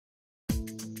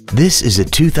This is a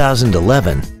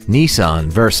 2011 Nissan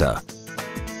Versa.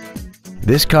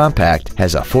 This compact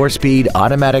has a 4-speed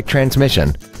automatic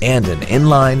transmission and an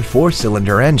inline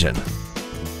 4-cylinder engine.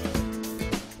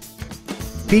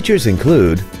 Features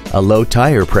include a low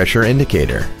tire pressure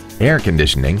indicator, air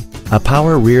conditioning, a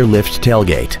power rear lift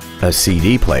tailgate, a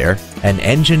CD player, an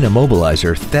engine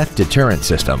immobilizer theft deterrent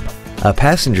system, a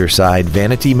passenger side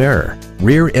vanity mirror,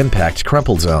 rear impact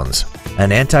crumple zones,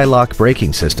 an anti-lock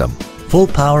braking system, full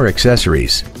power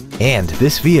accessories, and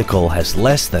this vehicle has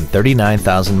less than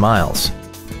 39,000 miles.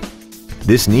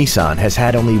 This Nissan has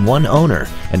had only one owner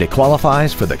and it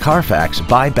qualifies for the Carfax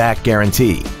buyback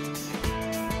guarantee.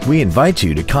 We invite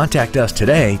you to contact us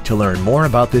today to learn more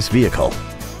about this vehicle.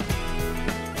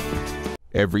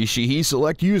 Every Sheehy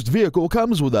Select used vehicle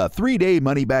comes with a 3-day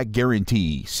money-back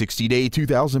guarantee, 60-day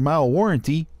 2,000-mile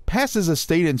warranty, passes a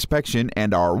state inspection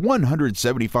and our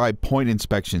 175-point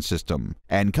inspection system,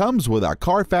 and comes with a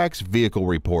Carfax vehicle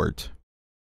report.